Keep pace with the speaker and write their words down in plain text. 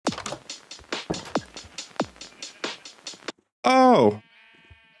Oh!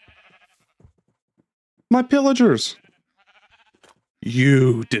 My pillagers!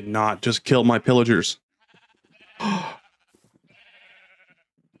 You did not just kill my pillagers.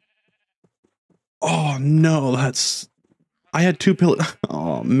 Oh no, that's... I had two pillagers.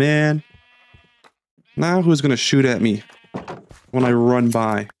 Oh man. Now who's gonna shoot at me when I run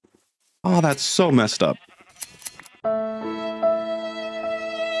by? Oh, that's so messed up.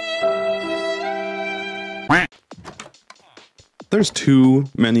 There's too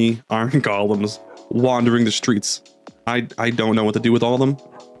many iron golems wandering the streets. I don't know what to do with all of them.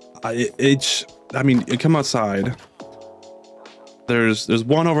 I mean, come outside. There's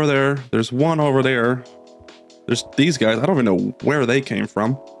one over there. There's one over there. There's these guys. I don't even know where they came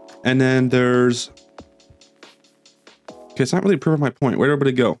from. And then there's... Okay, it's not really proving my point. Where'd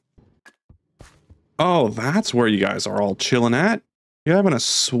everybody go? Oh, that's where you guys are all chilling at. You having a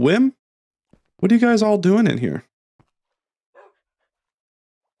swim? What are you guys all doing in here?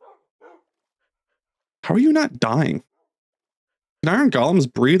 How are you not dying? Can iron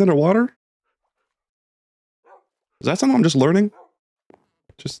golems breathe underwater? Is that something I'm just learning?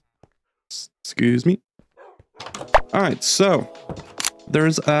 Just... excuse me. Alright, so...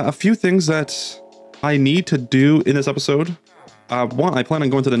 there's a few things that I need to do in this episode. One, I plan on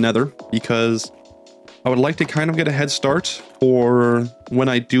going to the Nether because I would like to kind of get a head start for when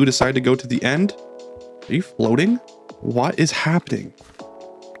I do decide to go to the end. Are you floating? What is happening?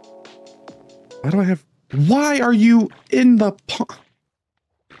 Why do I have... Why are you in the pond?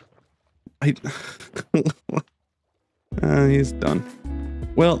 He's done.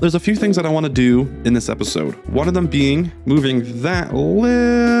 Well, there's a few things that I want to do in this episode. One of them being moving that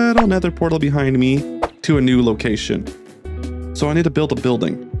little nether portal behind me to a new location. So I need to build a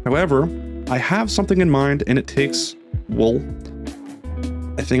building. However, I have something in mind and it takes wool.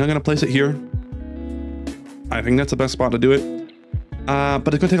 I think I'm going to place it here. I think that's the best spot to do it.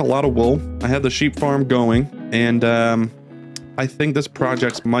 But it's going to take a lot of wool. I have the sheep farm going and I think this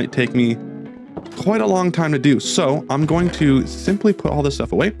project might take me quite a long time to do. So I'm going to simply put all this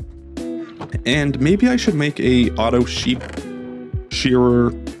stuff away. And maybe I should make a auto sheep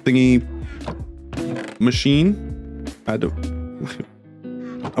shearer thingy machine. I don't...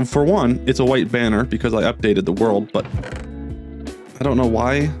 For one, it's a white banner because I updated the world, but I don't know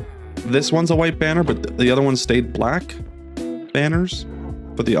why this one's a white banner, but the other one stayed black banners.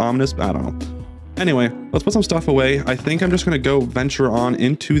 But the ominous, I don't know. Anyway, let's put some stuff away. I think I'm just going to go venture on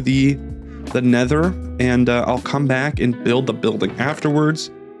into the Nether, and I'll come back and build the building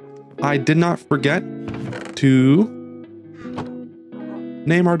afterwards. I did not forget to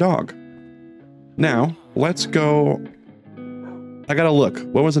name our dog. Now, let's go. I gotta look.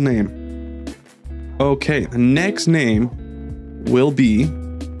 What was the name? Okay, the next name will be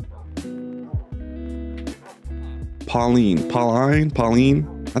Pauline. Pauline.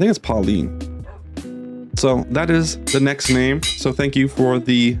 I think it's Pauline. So that is the next name. So thank you for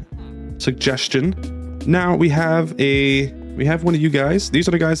the suggestion. Now we have one of you guys. These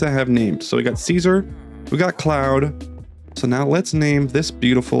are the guys that have named. So we got Caesar, we got Cloud. So now let's name this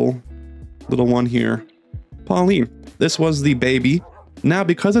beautiful little one here Pauline. This was the baby. Now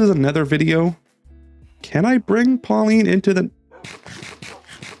because it is another video, can I bring Pauline into the...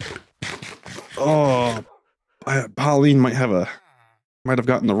 Oh, Pauline might have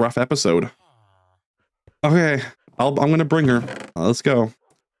gotten the rough episode. Okay, I'm gonna bring her. Let's go.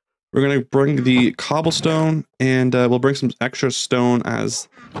 We're gonna bring the cobblestone, and we'll bring some extra stone as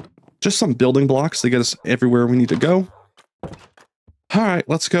just some building blocks to get us everywhere we need to go. All right,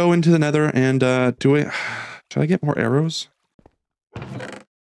 let's go into the Nether and do it. Should I get more arrows? All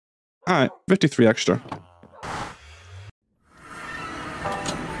right, 53 extra.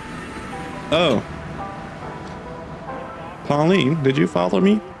 Oh. Pauline, did you follow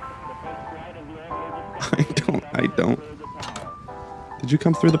me? I don't. Did you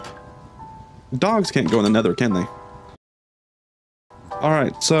come through the... Dogs can't go in the Nether, can they?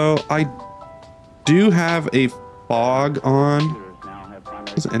 Alright, so I do have a fog on.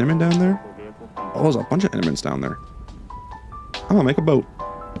 There's an Enderman down there? Oh, there's a bunch of Endermans down there. I'm gonna make a boat.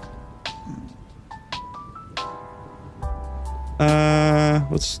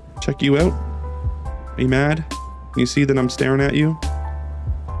 Let's check you out. Are you mad? Can you see that I'm staring at you?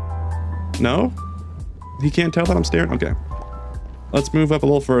 No? He can't tell that I'm staring? Okay. Let's move up a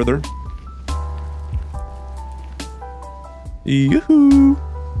little further. Yoo-hoo!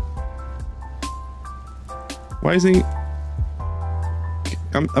 Why is he...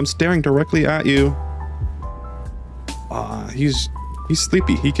 I'm staring directly at you. He's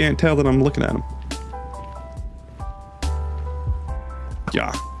sleepy. He can't tell that I'm looking at him.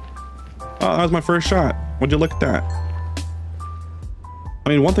 Yeah. Oh, that was my first shot. Would you look at that? I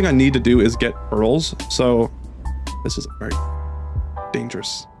mean, one thing I need to do is get pearls, so this is a very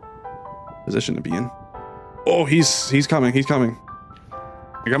dangerous position to be in. Oh, he's coming, he's coming.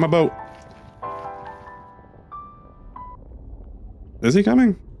 I got my boat. Is he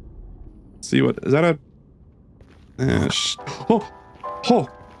coming? Let's see what, is that a...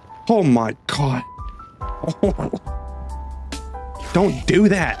 oh my god. Oh. Don't do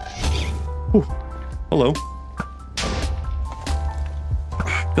that. Ooh. Hello.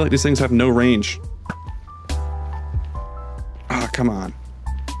 I feel like these things have no range. Ah, come on.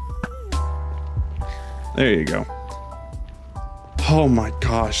 There you go. Oh my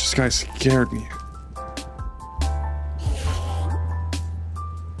gosh, this guy scared me.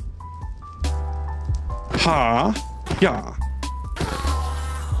 Ha! Yeah.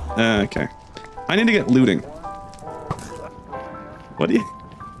 Okay. I need to get looting. What do you...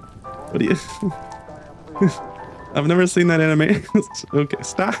 I've never seen that anime. Okay,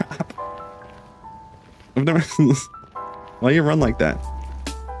 stop. I've never... Why you run like that?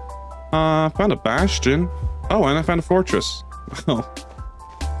 I found a bastion. Oh, and I found a fortress. Oh.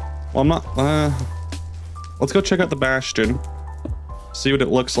 Well, I'm not... let's go check out the bastion. See what it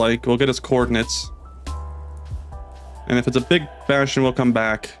looks like. We'll get its coordinates. And if it's a big bastion, we'll come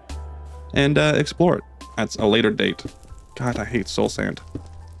back and explore it at a later date. God, I hate soul sand.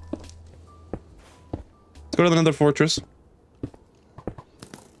 Let's go to another fortress.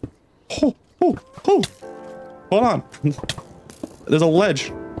 Oh. Hold on. There's a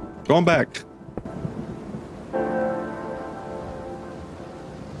ledge. Going back.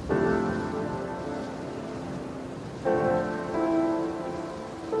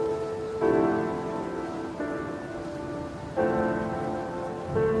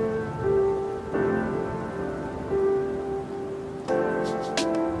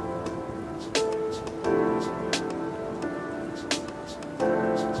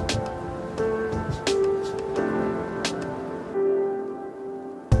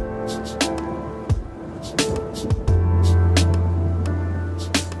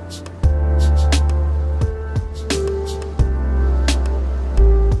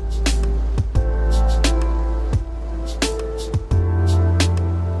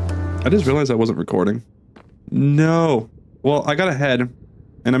 I just realized I wasn't recording. No. Well, I got ahead,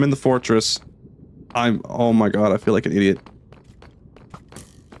 and I'm in the fortress. Oh my god, I feel like an idiot.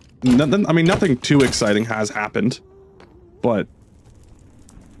 Nothing, I mean, nothing too exciting has happened, but...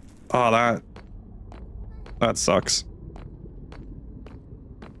 Oh, that sucks.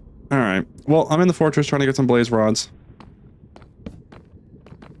 Alright. Well, I'm in the fortress trying to get some blaze rods.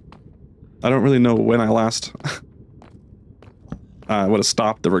 I don't really know when I last... would have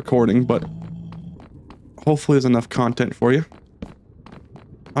stopped the recording, but hopefully there's enough content for you.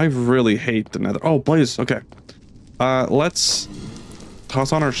 I really hate the nether. Oh, blaze. Okay. Let's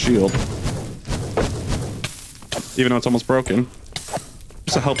toss on our shield. Even though it's almost broken.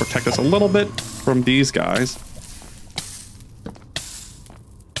 Just to help protect us a little bit from these guys.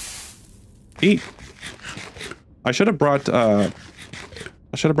 Eat. I should have brought some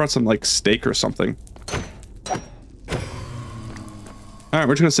like steak or something. Alright,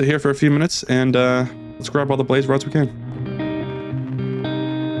 we're just gonna sit here for a few minutes and let's grab all the blaze rods we can.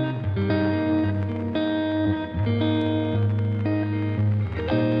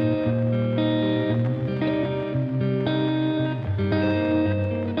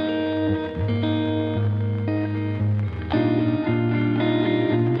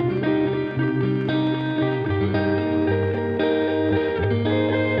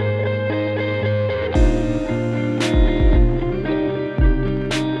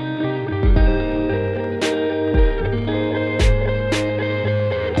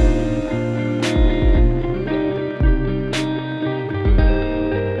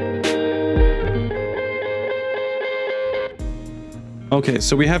 Okay,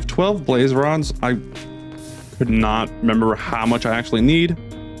 so we have 12 blaze rods. I could not remember how much I actually need.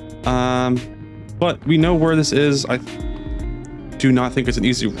 But we know where this is. I do not think it's an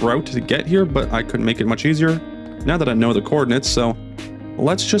easy route to get here, but I could make it much easier now that I know the coordinates. So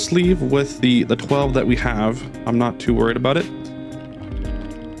let's just leave with the 12 that we have. I'm not too worried about it.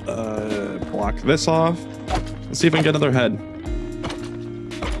 Block this off. Let's see if I can get another head.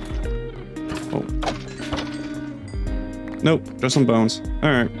 Nope, just some bones.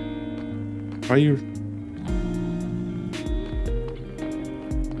 Alright. Are you...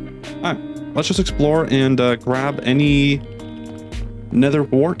 Alright, let's just explore and grab any nether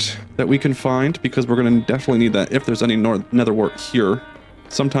wart that we can find, because we're going to definitely need that if there's any nether wart here.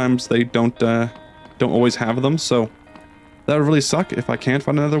 Sometimes they don't always have them, so that would really suck if I can't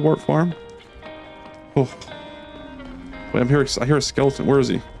find another wart farm. Oh. Wait, I hear a skeleton. Where is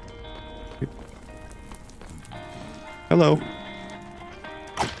he? Hello.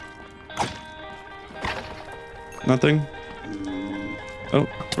 Nothing. Oh,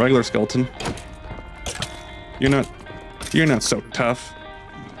 regular skeleton. You're not so tough.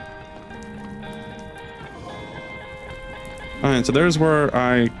 Alright, so there's where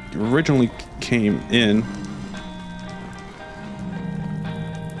I originally came in.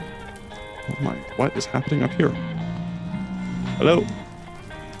 Oh my, what is happening up here? Hello?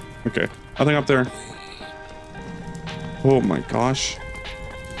 Okay, nothing up there. Oh my gosh.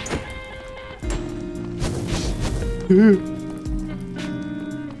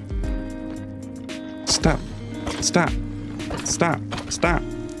 Stop. Stop. Stop. Stop.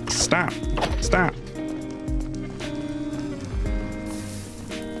 Stop. Stop.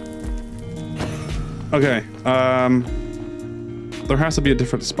 Okay, there has to be a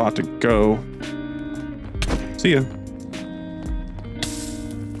different spot to go. See ya.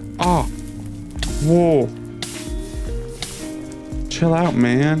 Oh. Whoa. Chill out,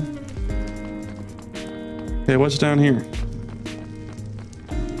 man. Okay, what's down here?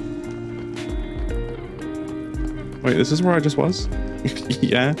 Wait, this is where I just was?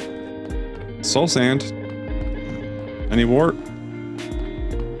 Yeah. Soul sand. Any wart?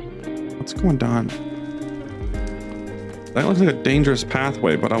 What's going on? That looks like a dangerous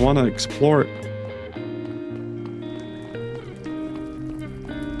pathway, but I want to explore it.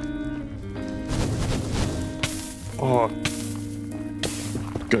 Oh.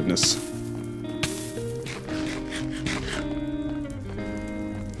 Goodness.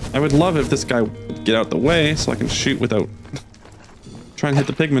 I would love if this guy would get out the way so I can shoot without trying to hit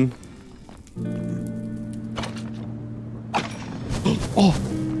the pigman. Oh!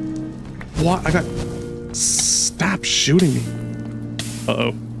 What? I got... Stop shooting me.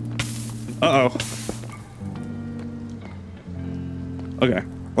 Uh-oh. Uh-oh. Okay.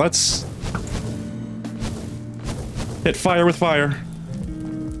 Let's... hit fire with fire.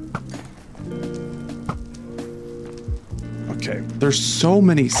 Okay. There's so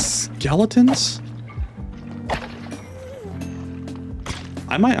many skeletons.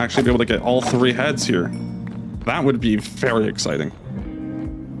 I might actually be able to get all 3 heads here. That would be very exciting.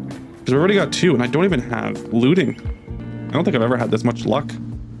 Because we already got 2, and I don't even have looting. I don't think I've ever had this much luck.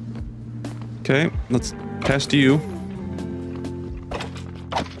 Okay, let's test you.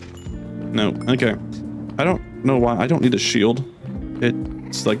 No, okay. I don't know why. I don't need a shield.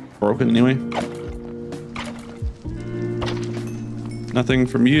 It's like broken anyway. Nothing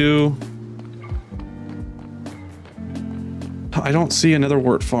from you. I don't see another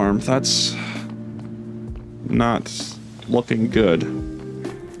wart farm. That's not looking good.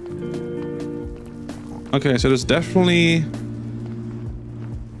 Okay, so there's definitely...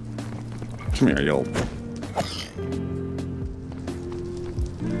 Come here, you.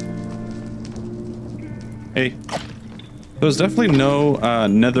 Hey. There's definitely no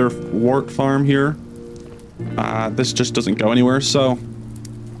nether wart farm here. This just doesn't go anywhere, so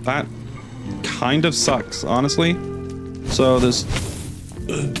that kind of sucks, honestly. So there's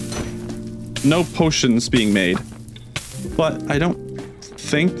no potions being made, but I don't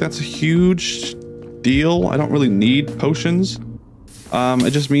think that's a huge deal. I don't really need potions.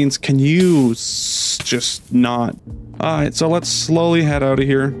 It just means, can you just not? Alright, so let's slowly head out of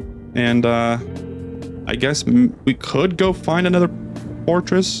here, and I guess we could go find another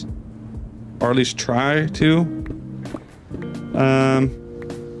fortress, or at least try to.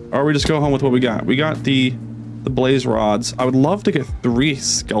 Or we just go home with what we got. We got the blaze rods. I would love to get 3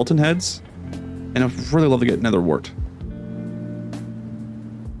 skeleton heads, and I'd really love to get nether wart.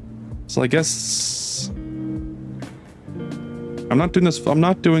 So I guess I'm not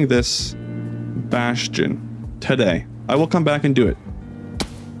doing this bastion today. I will come back and do it.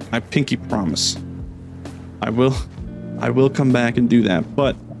 I pinky promise. I will come back and do that,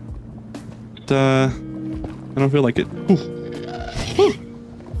 but I don't feel like it. Ooh. Ooh.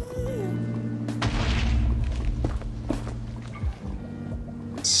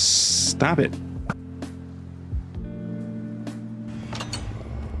 Stop it.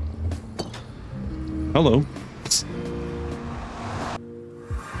 Hello.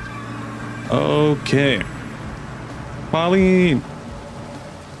 Okay. Pauline.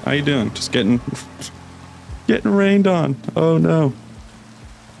 How you doing? Just getting rained on. Oh no.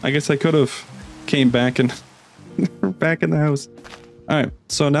 I guess I could have came back and back in the house. Alright,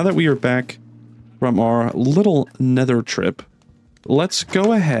 so now that we are back from our little nether trip, let's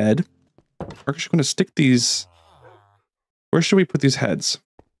go ahead. We're actually going to stick these. Where should we put these heads?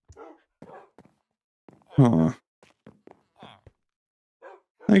 Huh.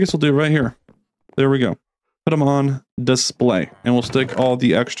 I guess we'll do it right here. There we go. Put put them on display. And we'll stick all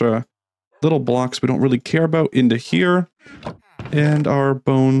the extra little blocks we don't really care about into here. And our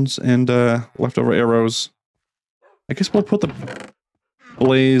bones and leftover arrows. I guess we'll put the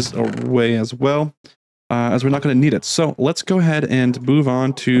blaze away as well, as we're not going to need it. So let's go ahead and move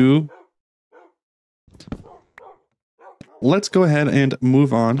on to... Let's go ahead and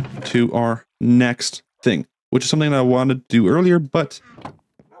move on to our next thing, which is something that I wanted to do earlier, but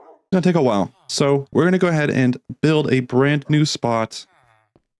it's going to take a while. So we're going to go ahead and build a brand new spot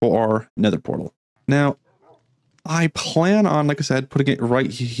for our nether portal. Now, I plan on, like I said, putting it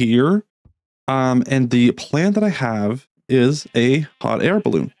right here. And the plan that I have is a hot air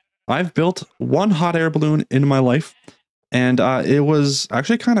balloon. I've built one hot air balloon in my life, and it was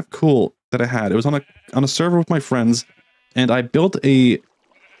actually kind of cool that I had. It was on a server with my friends, and I built a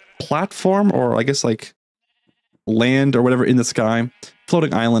platform, or I guess like land or whatever in the sky,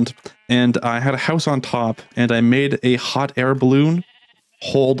 floating island, and I had a house on top, and I made a hot air balloon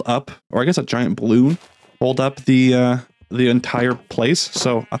hold up, or I guess a giant balloon hold up the entire place.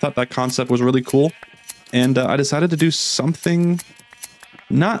 So I thought that concept was really cool, and I decided to do something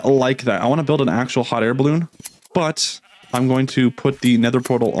not like that. I want to build an actual hot air balloon, but I'm going to put the nether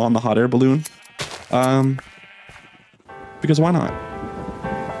portal on the hot air balloon, because why not?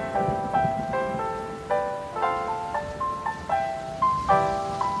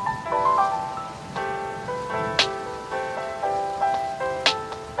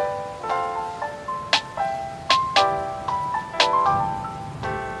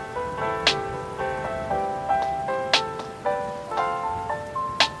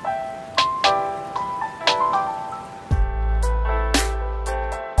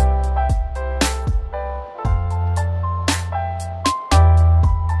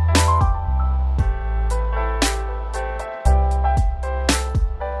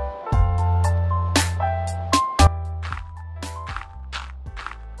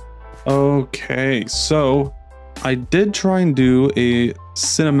 Okay, so I did try and do a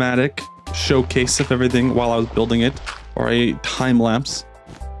cinematic showcase of everything while I was building it, or a time lapse.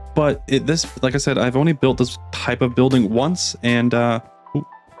 But like I said, I've only built this type of building once, and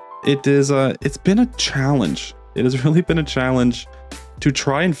it's been a challenge. It has really been a challenge to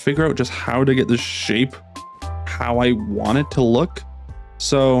try and figure out just how to get the shape how I want it to look.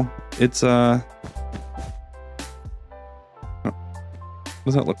 So it's what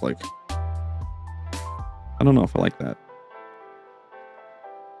does that look like? I don't know if I like that.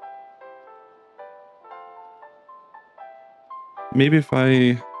 Maybe if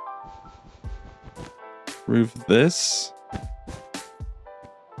I remove this.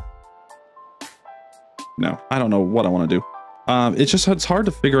 No, I don't know what I want to do. It's hard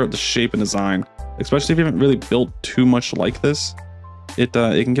to figure out the shape and design, especially if you haven't really built too much like this. It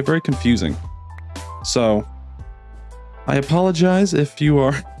can get very confusing. So I apologize if you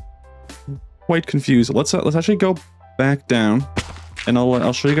are quite confused. Let's actually go back down, and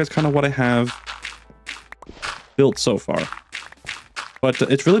I'll show you guys kind of what I have built so far. But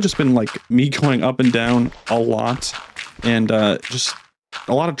it's really just been like me going up and down a lot, and just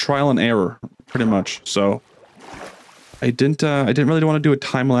a lot of trial and error, pretty much. So I didn't really want to do a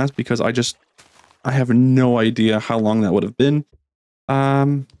time lapse because I have no idea how long that would have been.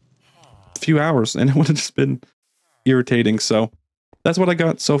 A few hours, and it would have just been irritating. So that's what I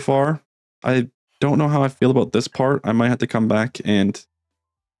got so far. I don't know how I feel about this part. I might have to come back and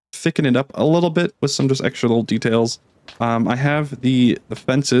thicken it up a little bit with some just extra little details. I have the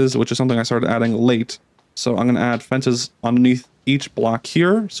fences, which is something I started adding late. So I'm going to add fences underneath each block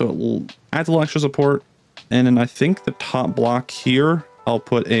here, so it will add a little extra support. And then I think the top block here, I'll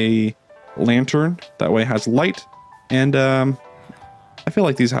put a lantern. That way it has light. And I feel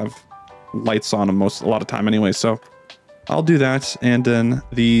like these have lights on them a lot of time anyway, so I'll do that. And then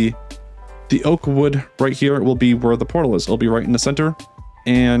the oak wood right here will be where the portal is. It'll be right in the center.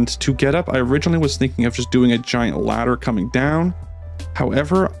 And to get up, I originally was thinking of just doing a giant ladder coming down.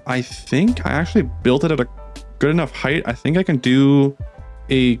 However, I think I actually built it at a good enough height. I think I can do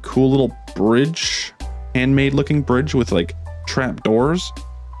a cool little bridge, handmade looking bridge with like trap doors.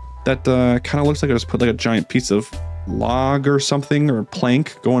 That kind of looks like I just put like a giant piece of log or something, or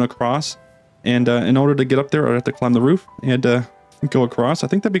plank going across. And in order to get up there, I'd have to climb the roof and go across. I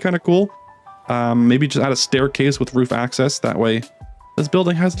think that'd be kind of cool. Maybe just add a staircase with roof access. That way this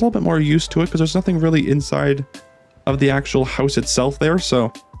building has a little bit more use to it, because there's nothing really inside of the actual house itself there.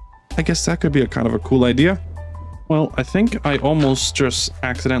 So I guess that could be a kind of a cool idea. Well, I think I almost just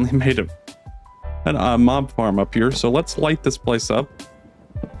accidentally made a mob farm up here. So let's light this place up.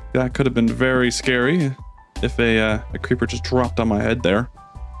 That could have been very scary if a creeper just dropped on my head there.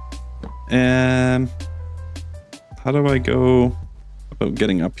 And how do I go about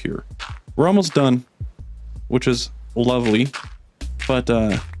getting up here? We're almost done, which is lovely. But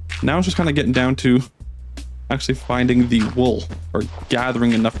now it's just kind of getting down to actually finding the wool, or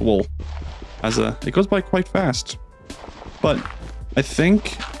gathering enough wool. As it goes by quite fast. But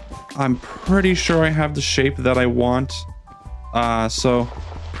I'm pretty sure I have the shape that I want. So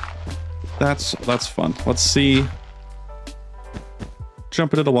that's fun. Let's see.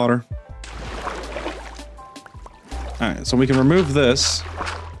 Jump into the water. Alright, so we can remove this.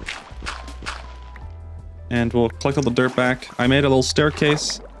 And we'll collect all the dirt back. I made a little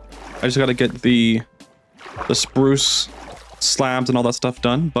staircase. I just gotta get the spruce slabs and all that stuff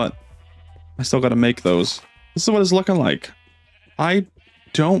done, but I still gotta make those. This is what it's looking like. I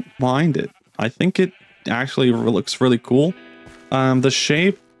don't mind it. I think it actually looks really cool. The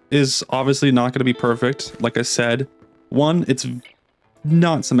shape is obviously not gonna be perfect. Like I said, one, it's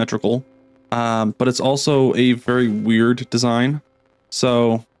not symmetrical, but it's also a very weird design.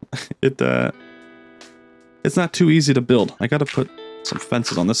 So it's not too easy to build. I gotta put some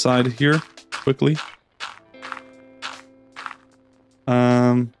fences on this side here quickly.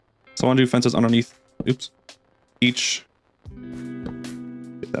 So I want to do fences underneath. Oops. Get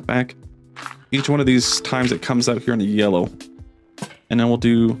that back. Each one of these times it comes out here in the yellow. And then we'll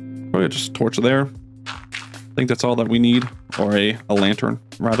do probably just a torch there. I think that's all that we need. Or a lantern,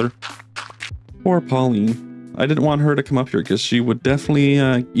 rather. Poor Pauline. I didn't want her to come up here because she would definitely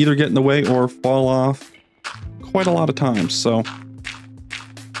either get in the way or fall off quite a lot of times. So,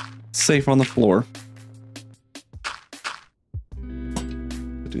 safe on the floor.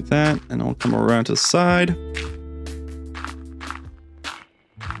 Do that, and I'll come around to the side.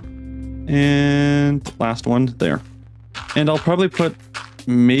 And the last one there. And I'll probably put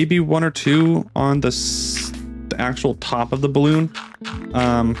maybe one or two on the actual top of the balloon.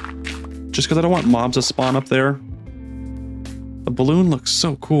 Just because I don't want mobs to spawn up there. The balloon looks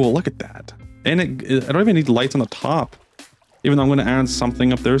so cool. Look at that. And I don't even need lights on the top. Even though I'm going to add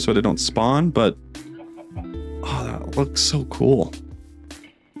something up there so they don't spawn. But, oh, that looks so cool.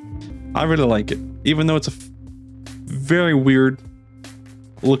 I really like it. Even though it's a very weird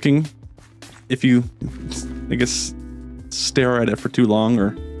looking, if you, I guess, stare at it for too long,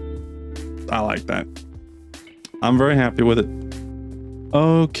 or I like that. I'm very happy with it.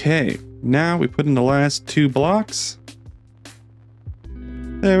 Okay, now we put in the last 2 blocks.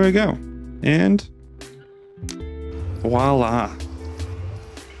 There we go. And voila.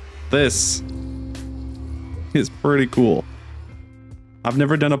 This is pretty cool. I've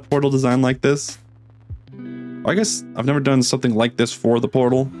never done a portal design like this. I guess I've never done something like this for the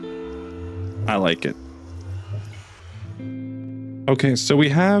portal. I like it. Okay, so we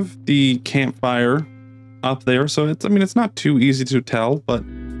have the campfire up there. So it's not too easy to tell, but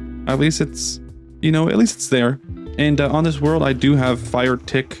at least it's, at least it's there. And on this world, I do have fire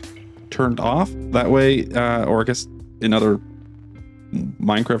tick turned off. That way, or I guess in other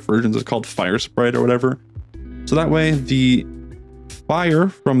Minecraft versions, it's called fire spread or whatever. So that way the fire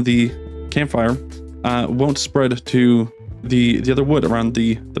from the campfire won't spread to the other wood around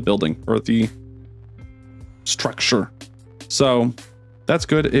the building or the structure. So that's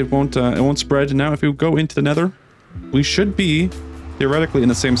good. It won't spread. Now if we go into the Nether, we should be theoretically in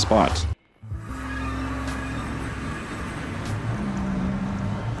the same spot.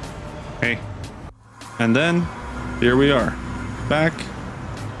 Okay. And then here we are, back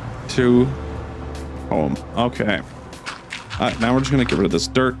to home. Okay. Now we're just gonna get rid of this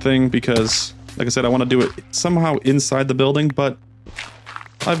dirt thing because, like I said, I want to do it somehow inside the building, but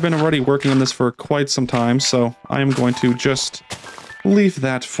I've been already working on this for quite some time, so I am going to just leave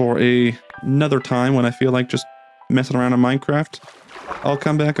that for another time when I feel like just messing around in Minecraft. I'll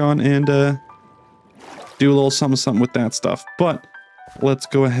come back on and do a little something with that stuff. But let's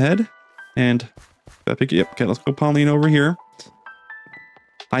go ahead and pick it up. Okay, let's go Pauline over here.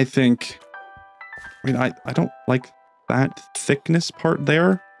 I don't like that thickness part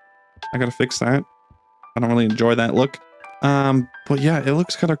there. I gotta fix that. I don't really enjoy that look. But yeah, it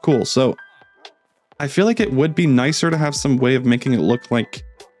looks kind of cool. So I feel like it would be nicer to have some way of making it look like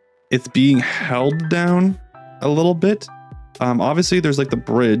it's being held down a little bit. Obviously there's like the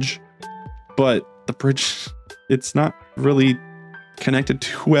bridge, but the bridge, it's not really connected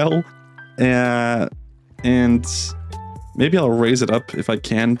too well. And maybe I'll raise it up if I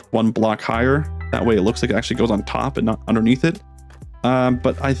can 1 block higher. That way it looks like it actually goes on top and not underneath it.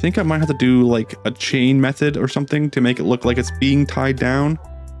 But I think I might have to do like a chain method or something to make it look like it's being tied down.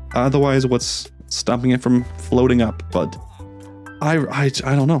 Otherwise, what's stopping it from floating up? But I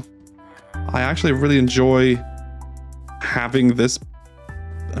don't know. I actually really enjoy having this.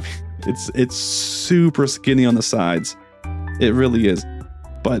 I mean, It's super skinny on the sides. It really is.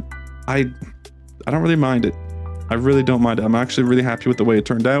 But I don't really mind it. I really don't mind it. I'm actually really happy with the way it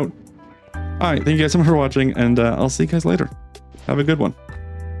turned out. All right, thank you guys so much for watching, and I'll see you guys later. Have a good one.